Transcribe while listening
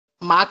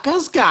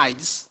Macca's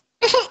Guides.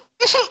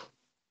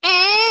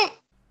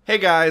 Hey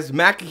guys,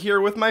 Mac here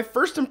with my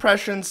first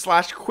impression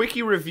slash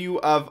quickie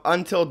review of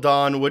Until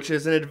Dawn, which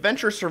is an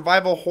adventure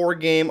survival horror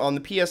game on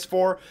the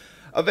PS4,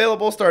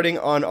 available starting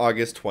on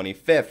August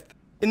 25th.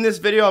 In this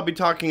video, I'll be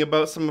talking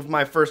about some of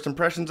my first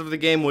impressions of the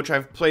game, which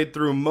I've played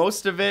through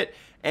most of it,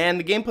 and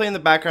the gameplay in the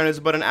background is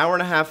about an hour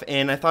and a half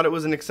in. I thought it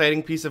was an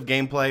exciting piece of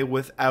gameplay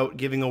without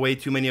giving away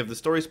too many of the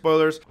story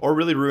spoilers or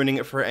really ruining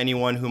it for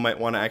anyone who might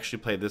want to actually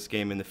play this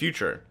game in the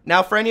future.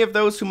 Now, for any of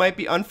those who might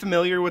be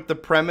unfamiliar with the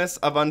premise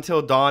of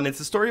Until Dawn, it's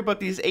a story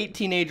about these 8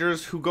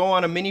 teenagers who go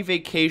on a mini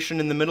vacation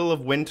in the middle of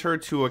winter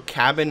to a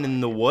cabin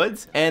in the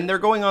woods, and they're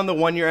going on the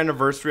 1-year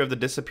anniversary of the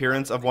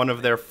disappearance of one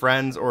of their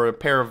friends or a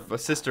pair of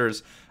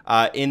sisters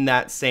in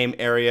that same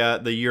area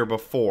the year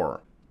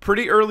before.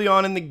 Pretty early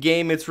on in the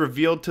game, it's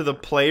revealed to the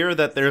player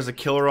that there's a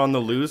killer on the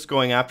loose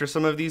going after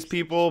some of these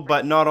people,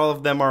 but not all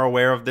of them are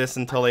aware of this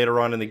until later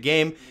on in the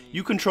game.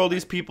 You control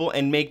these people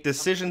and make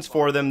decisions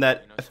for them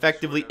that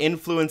effectively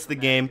influence the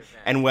game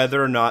and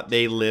whether or not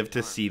they live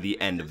to see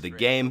the end of the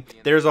game.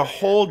 There's a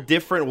whole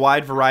different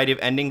wide variety of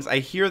endings. I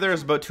hear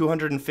there's about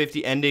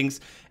 250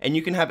 endings, and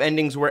you can have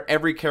endings where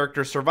every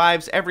character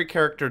survives, every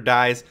character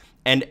dies,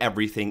 and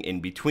everything in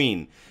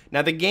between.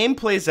 Now, the game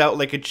plays out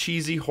like a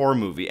cheesy horror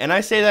movie, and I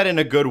say that in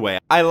a good way.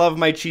 I love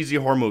my cheesy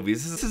horror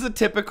movies. This is a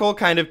typical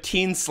kind of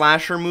teen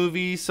slasher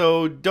movie,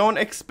 so don't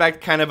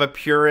expect kind of a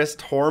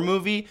purist horror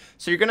movie.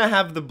 So you're gonna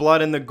have the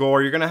blood and the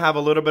gore, you're gonna have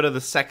a little bit of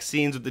the sex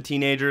scenes with the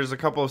teenagers, a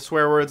couple of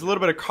swear words, a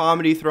little bit of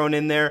comedy thrown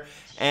in there,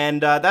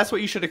 and that's what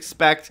you should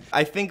expect.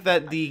 I think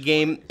that the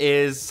game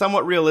is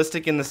somewhat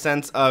realistic in the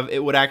sense of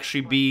it would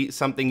actually be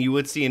something you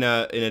would see in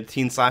a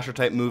teen slasher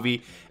type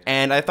movie.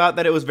 And I thought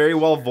that it was very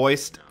well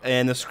voiced,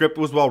 and the script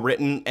was well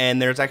written,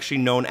 and there's actually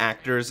known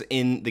actors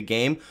in the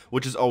game,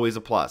 which is always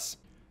a plus.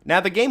 Now,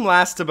 the game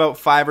lasts about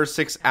 5 or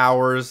 6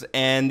 hours,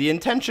 and the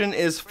intention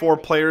is for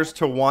players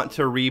to want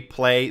to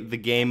replay the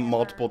game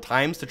multiple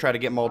times to try to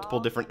get multiple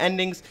different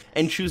endings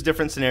and choose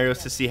different scenarios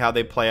to see how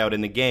they play out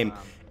in the game.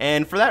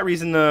 And for that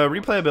reason, the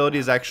replayability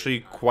is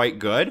actually quite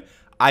good.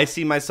 I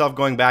see myself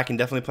going back and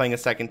definitely playing a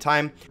second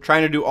time,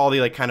 trying to do all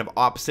the kind of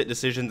opposite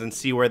decisions and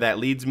see where that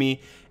leads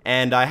me.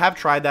 And I have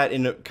tried that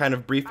in kind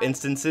of brief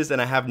instances,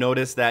 and I have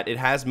noticed that it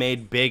has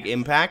made big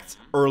impacts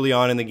early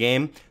on in the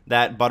game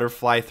that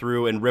butterfly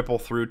through and ripple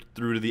through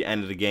to the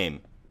end of the game.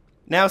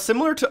 Now,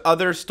 similar to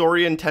other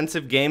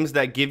story-intensive games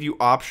that give you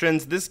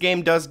options, this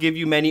game does give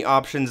you many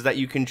options that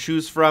you can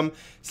choose from.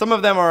 Some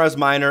of them are as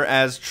minor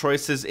as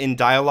choices in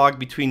dialogue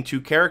between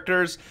 2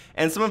 characters,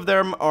 and some of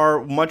them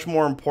are much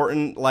more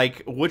important,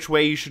 like which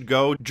way you should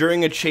go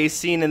during a chase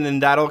scene, and then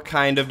that'll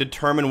kind of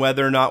determine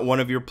whether or not one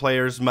of your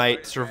players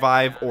might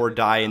survive or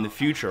die in the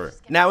future.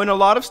 Now, in a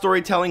lot of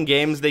storytelling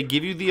games, they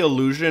give you the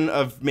illusion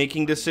of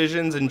making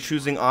decisions and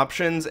choosing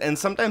options, and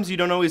sometimes you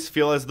don't always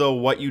feel as though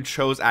what you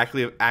chose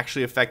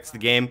actually affects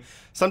the game.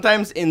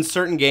 Sometimes in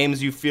certain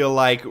games you feel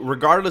like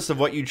regardless of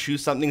what you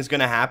choose, something's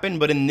going to happen,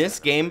 but in this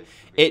game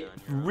it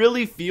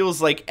really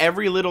feels like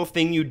every little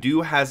thing you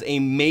do has a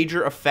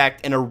major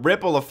effect and a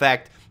ripple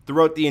effect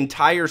throughout the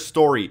entire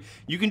story.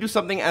 You can do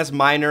something as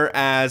minor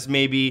as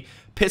maybe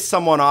piss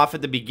someone off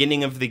at the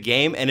beginning of the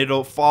game, and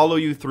it'll follow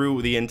you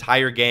through the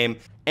entire game.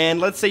 And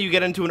let's say you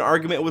get into an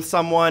argument with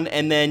someone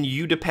and then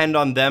you depend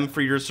on them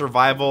for your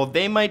survival.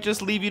 They might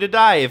just leave you to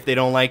die if they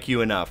don't like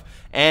you enough.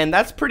 And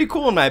that's pretty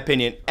cool in my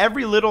opinion.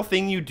 Every little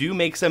thing you do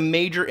makes a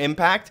major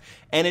impact,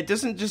 and it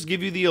doesn't just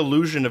give you the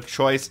illusion of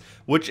choice,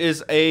 which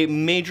is a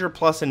major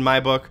plus in my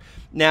book.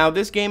 Now,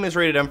 this game is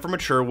rated M for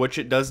mature, which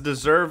it does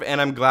deserve, and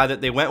I'm glad that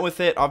they went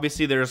with it.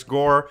 Obviously, there's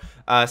gore,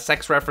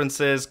 sex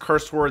references,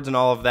 curse words, and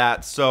all of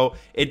that, so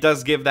it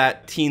does give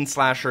that teen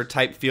slasher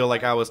type feel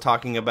like I was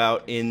talking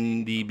about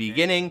in the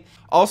beginning.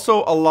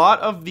 Also, a lot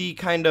of the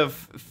kind of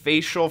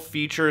facial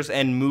features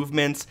and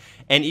movements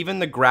and even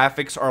the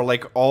graphics are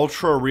like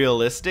ultra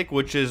realistic,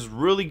 which is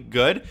really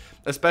good,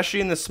 especially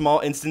in the small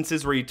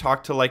instances where you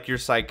talk to like your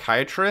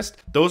psychiatrist.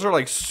 Those are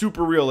like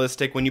super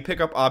realistic. When you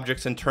pick up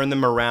objects and turn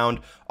them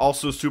around,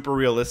 also super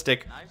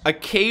realistic.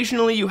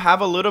 Occasionally you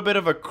have a little bit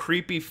of a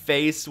creepy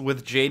face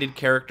with jaded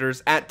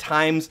characters at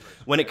times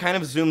when it kind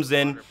of zooms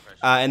in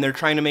and they're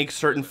trying to make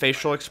certain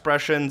facial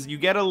expressions. You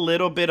get a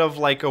little bit of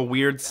like a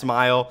weird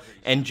smile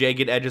and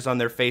jagged edges on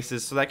their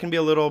faces, so that can be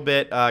a little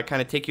bit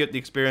kind of take you at the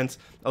experience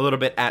a little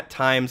bit at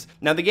times.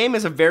 Now, the game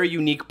is a very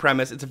unique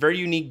premise. It's a very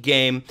unique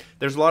game.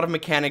 There's a lot of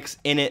mechanics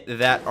in it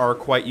that are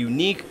quite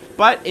unique,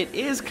 but it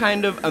is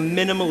kind of a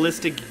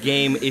minimalistic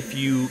game if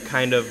you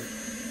kind of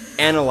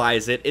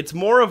analyze it. It's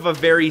more of a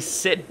very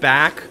sit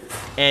back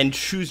and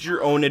choose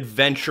your own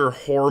adventure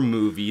horror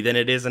movie than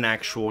it is an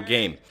actual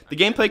game. The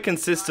gameplay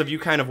consists of you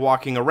kind of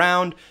walking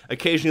around,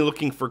 occasionally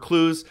looking for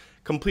clues,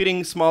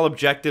 completing small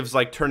objectives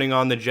like turning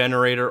on the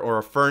generator or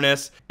a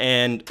furnace,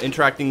 and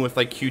interacting with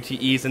like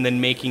QTEs, and then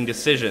making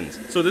decisions.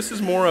 So this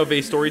is more of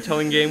a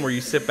storytelling game where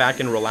you sit back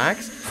and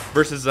relax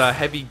versus a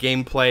heavy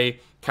gameplay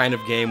kind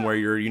of game where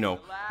you're,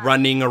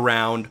 running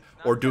around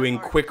or doing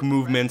quick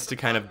movements to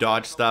kind of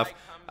dodge stuff.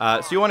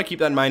 So you want to keep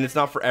that in mind. It's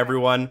not for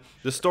everyone.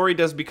 The story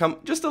does become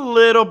just a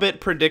little bit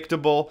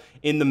predictable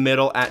in the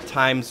middle at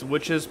times,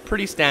 which is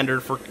pretty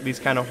standard for these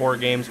kind of horror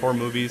games, horror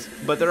movies.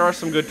 But there are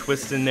some good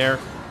twists in there.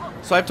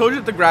 So I've told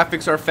you that the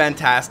graphics are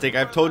fantastic.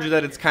 I've told you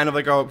that it's kind of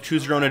like a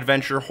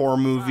choose-your-own-adventure horror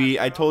movie.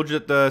 I told you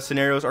that the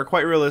scenarios are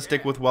quite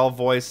realistic with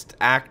well-voiced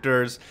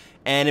actors.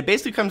 And it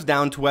basically comes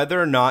down to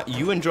whether or not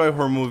you enjoy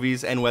horror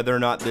movies and whether or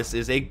not this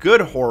is a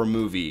good horror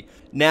movie.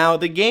 Now,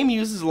 the game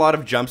uses a lot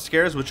of jump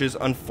scares, which is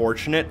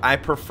unfortunate. I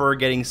prefer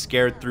getting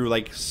scared through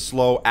like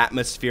slow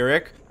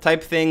atmospheric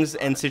type things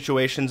and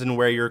situations in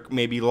where you're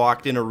maybe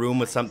locked in a room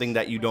with something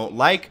that you don't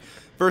like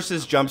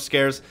versus jump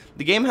scares.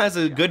 The game has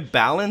a good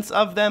balance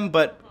of them,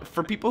 but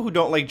for people who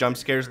don't like jump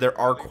scares, there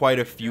are quite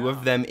a few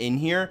of them in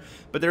here.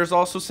 But there's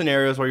also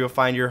scenarios where you'll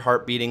find your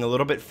heart beating a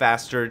little bit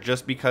faster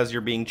just because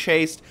you're being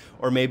chased,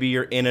 or maybe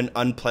you're in an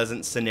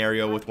unpleasant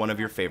scenario with one of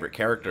your favorite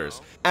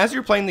characters. As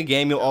you're playing the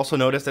game, you'll also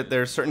notice that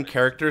there's certain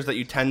characters that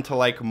you tend to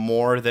like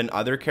more than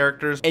other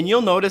characters, and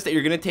you'll notice that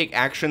you're going to take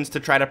actions to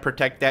try to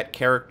protect that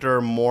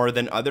character more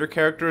than other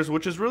characters,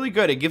 which is really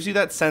good. It gives you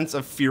that sense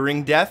of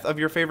fearing death of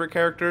your favorite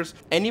characters,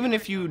 and even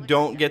if you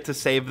don't get to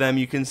save them,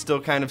 you can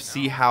still kind of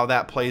see how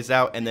that plays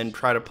out and then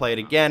try to play it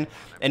again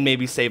and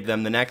maybe save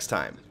them the next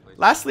time.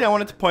 Lastly, I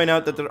wanted to point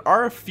out that there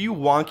are a few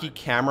wonky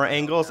camera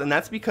angles, and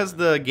that's because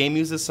the game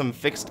uses some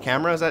fixed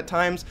cameras at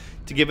times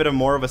to give it a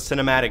more of a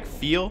cinematic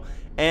feel,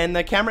 and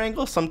the camera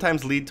angles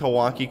sometimes lead to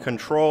wonky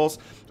controls.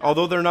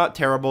 Although they're not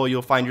terrible,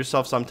 you'll find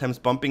yourself sometimes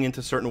bumping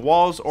into certain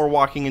walls or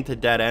walking into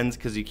dead ends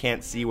because you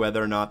can't see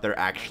whether or not they're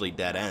actually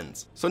dead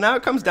ends. So now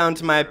it comes down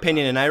to my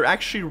opinion, and I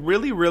actually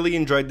really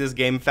enjoyed this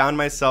game, found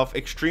myself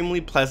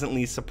extremely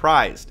pleasantly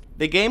surprised.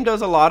 The game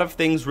does a lot of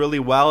things really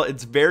well.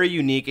 It's very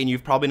unique and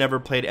you've probably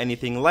never played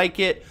anything like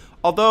it,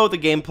 although the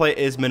gameplay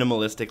is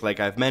minimalistic like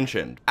I've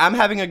mentioned. I'm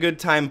having a good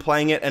time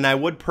playing it, and I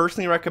would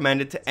personally recommend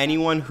it to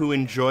anyone who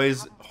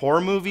enjoys horror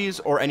movies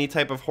or any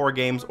type of horror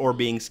games or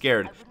being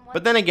scared.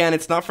 But then again,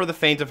 it's not for the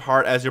faint of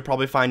heart, as you'll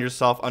probably find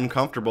yourself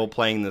uncomfortable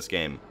playing this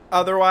game.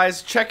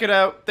 Otherwise, check it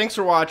out. Thanks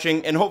for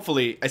watching, and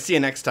hopefully I see you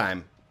next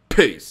time.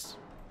 Peace.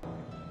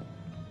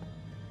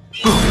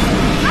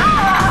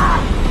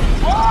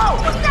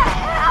 Oh!